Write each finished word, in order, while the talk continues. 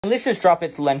Let's just drop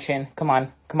its luncheon. Come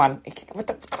on. What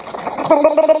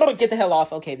the? Get the hell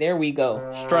off. Okay, there we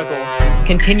go. Struggle.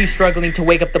 Continue struggling to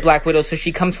wake up the Black Widow, so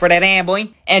she comes for that boy.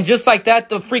 And just like that,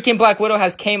 the freaking Black Widow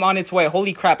has came on its way.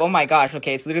 Holy crap. Oh my gosh.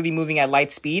 Okay, it's literally moving at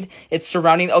light speed. It's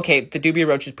surrounding... Okay, the Dubia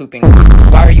Roach is pooping.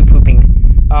 Why are you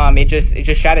pooping? It just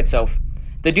shat itself.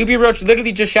 The Dubia Roach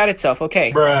literally just shat itself.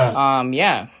 Okay. Bruh.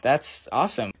 Yeah, that's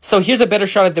awesome. So here's a better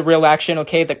shot of the real action,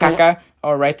 okay? The caca.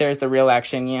 Oh, right there is the real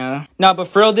action, yeah. No, but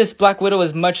for real, this Black Widow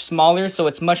is much smaller, so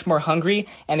it's much more hungry,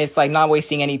 and it's, like, not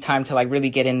wasting any time to, like,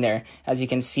 really get in there. As you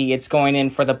can see, it's going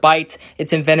in for the bite.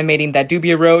 It's envenomating that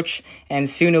Dubia Roach, and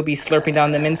soon it'll be slurping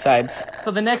down them insides. So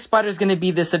the next spider is gonna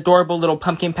be this adorable little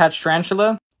pumpkin patch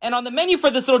tarantula. And on the menu for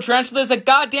this little tarantula is a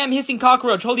goddamn hissing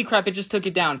cockroach. Holy crap, it just took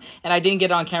it down. And I didn't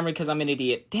get it on camera because I'm an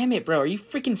idiot. Damn it, bro. Are you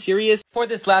freaking serious? For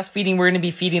this last feeding, we're going to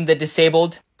be feeding the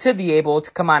disabled to the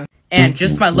abled. Come on. And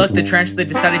just my luck, the tarantula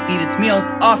decided to eat its meal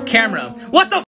off camera. What the f***?